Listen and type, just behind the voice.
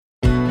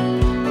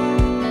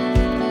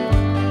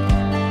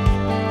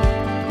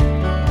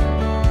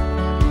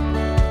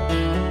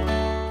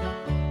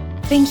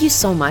Thank you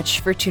so much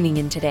for tuning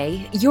in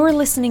today. You're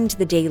listening to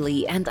The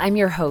Daily, and I'm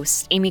your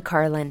host, Amy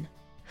Carlin.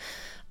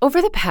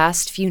 Over the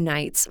past few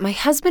nights, my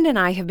husband and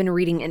I have been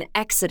reading in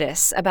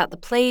Exodus about the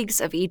plagues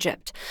of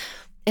Egypt.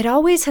 It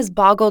always has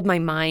boggled my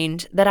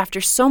mind that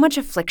after so much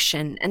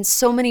affliction and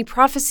so many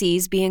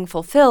prophecies being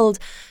fulfilled,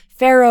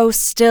 Pharaoh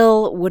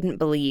still wouldn't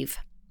believe.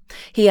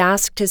 He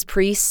asked his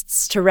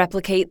priests to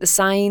replicate the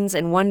signs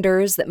and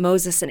wonders that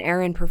Moses and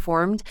Aaron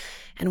performed,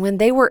 and when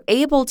they were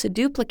able to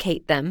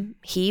duplicate them,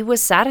 he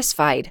was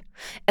satisfied,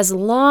 as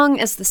long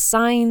as the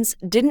signs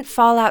didn't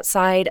fall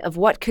outside of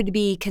what could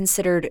be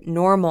considered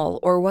normal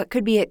or what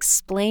could be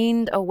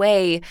explained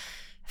away.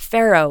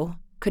 Pharaoh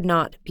could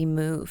not be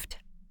moved.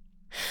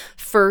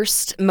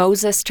 First,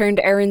 Moses turned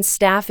Aaron's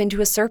staff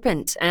into a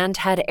serpent and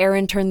had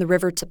Aaron turn the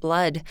river to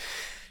blood.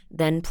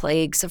 Then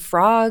plagues of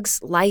frogs,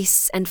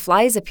 lice, and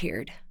flies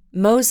appeared.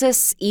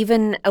 Moses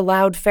even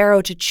allowed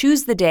Pharaoh to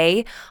choose the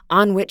day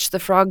on which the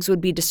frogs would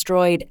be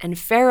destroyed, and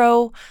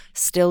Pharaoh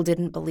still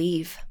didn't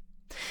believe.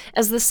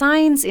 As the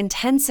signs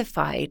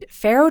intensified,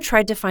 Pharaoh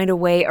tried to find a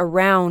way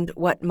around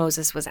what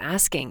Moses was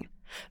asking.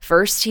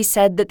 First, he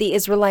said that the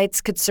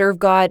Israelites could serve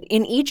God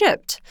in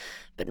Egypt,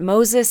 but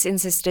Moses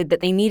insisted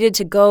that they needed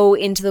to go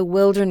into the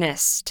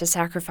wilderness to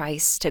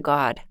sacrifice to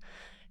God.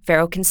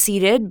 Pharaoh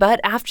conceded, but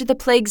after the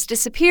plagues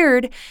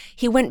disappeared,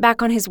 he went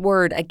back on his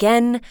word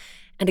again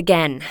and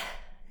again.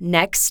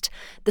 Next,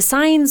 the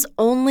signs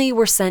only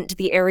were sent to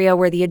the area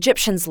where the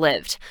Egyptians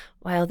lived,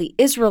 while the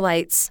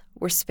Israelites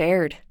were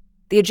spared.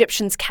 The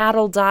Egyptians'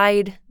 cattle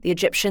died, the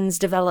Egyptians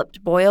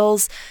developed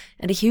boils,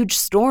 and a huge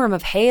storm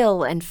of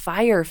hail and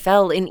fire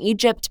fell in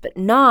Egypt, but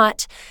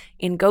not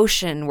in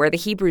Goshen, where the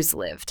Hebrews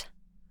lived.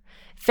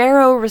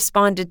 Pharaoh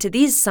responded to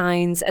these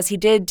signs as he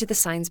did to the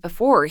signs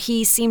before.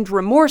 He seemed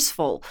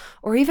remorseful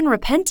or even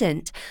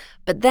repentant,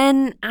 but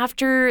then,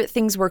 after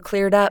things were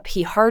cleared up,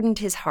 he hardened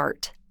his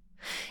heart.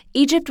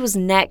 Egypt was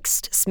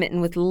next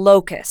smitten with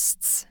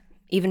locusts.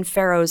 Even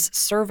Pharaoh's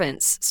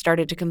servants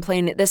started to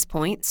complain at this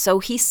point, so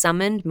he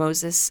summoned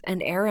Moses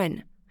and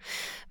Aaron.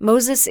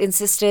 Moses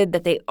insisted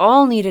that they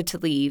all needed to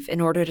leave in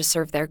order to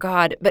serve their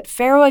God, but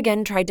Pharaoh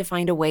again tried to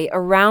find a way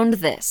around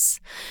this.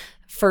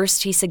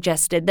 First, he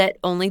suggested that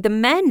only the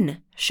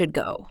men should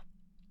go.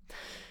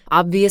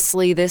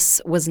 Obviously, this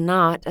was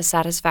not a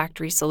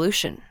satisfactory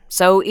solution,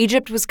 so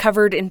Egypt was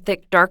covered in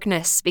thick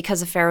darkness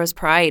because of Pharaoh's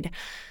pride.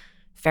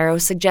 Pharaoh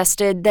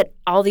suggested that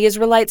all the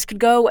Israelites could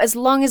go as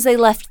long as they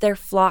left their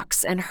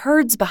flocks and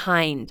herds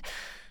behind.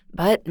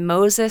 But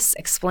Moses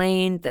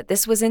explained that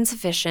this was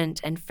insufficient,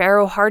 and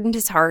Pharaoh hardened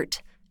his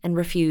heart and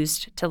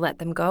refused to let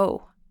them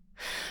go.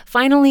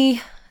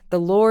 Finally, the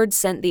Lord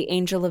sent the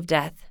angel of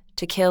death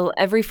to kill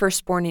every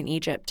firstborn in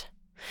Egypt.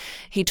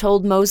 He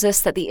told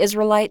Moses that the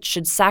Israelites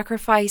should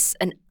sacrifice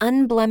an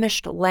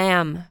unblemished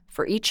lamb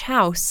for each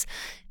house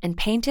and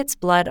paint its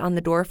blood on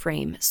the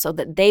doorframe so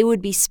that they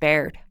would be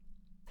spared.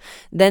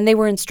 Then they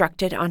were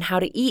instructed on how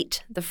to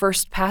eat the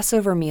first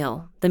Passover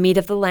meal, the meat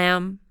of the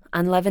lamb,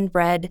 unleavened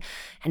bread,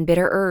 and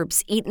bitter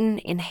herbs, eaten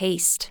in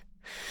haste.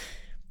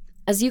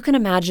 As you can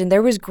imagine,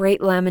 there was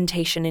great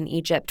lamentation in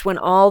Egypt when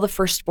all the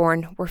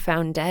firstborn were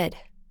found dead.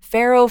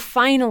 Pharaoh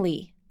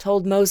finally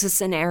told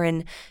Moses and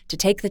Aaron to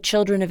take the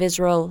children of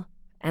Israel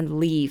and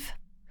leave.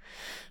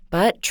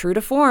 But true to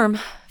form,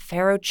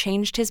 Pharaoh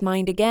changed his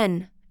mind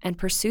again and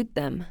pursued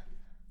them.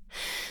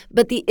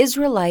 But the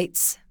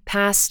Israelites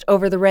passed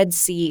over the Red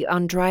Sea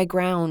on dry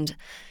ground,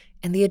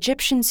 and the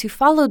Egyptians who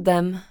followed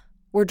them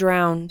were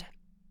drowned.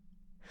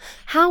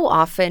 How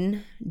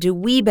often do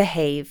we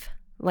behave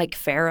like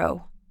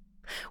Pharaoh?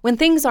 When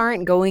things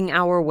aren't going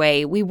our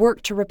way, we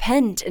work to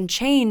repent and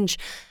change.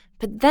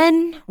 But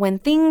then, when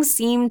things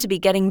seem to be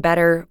getting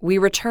better, we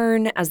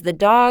return as the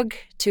dog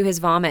to his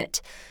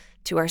vomit,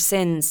 to our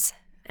sins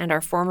and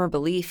our former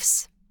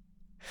beliefs.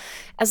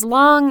 As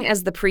long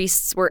as the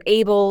priests were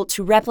able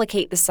to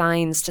replicate the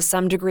signs to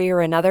some degree or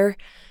another,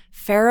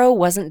 Pharaoh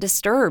wasn't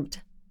disturbed.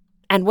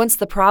 And once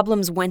the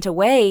problems went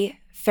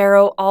away,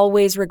 Pharaoh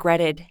always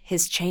regretted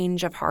his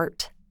change of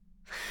heart.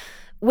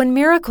 When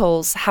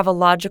miracles have a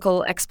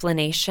logical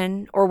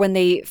explanation, or when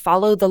they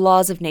follow the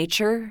laws of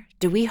nature,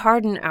 do we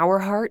harden our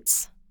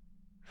hearts?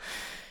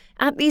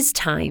 At these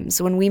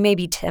times, when we may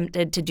be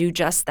tempted to do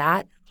just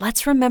that,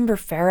 let's remember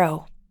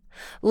Pharaoh.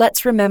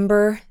 Let's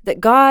remember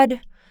that God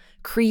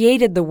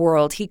created the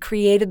world. He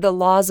created the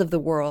laws of the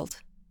world.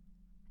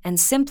 And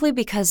simply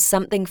because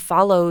something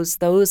follows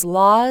those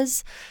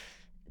laws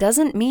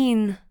doesn't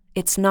mean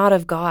it's not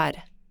of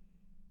God.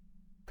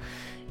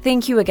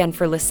 Thank you again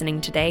for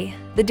listening today.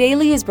 The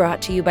Daily is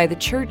brought to you by the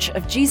Church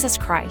of Jesus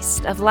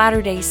Christ of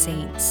Latter-day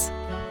Saints.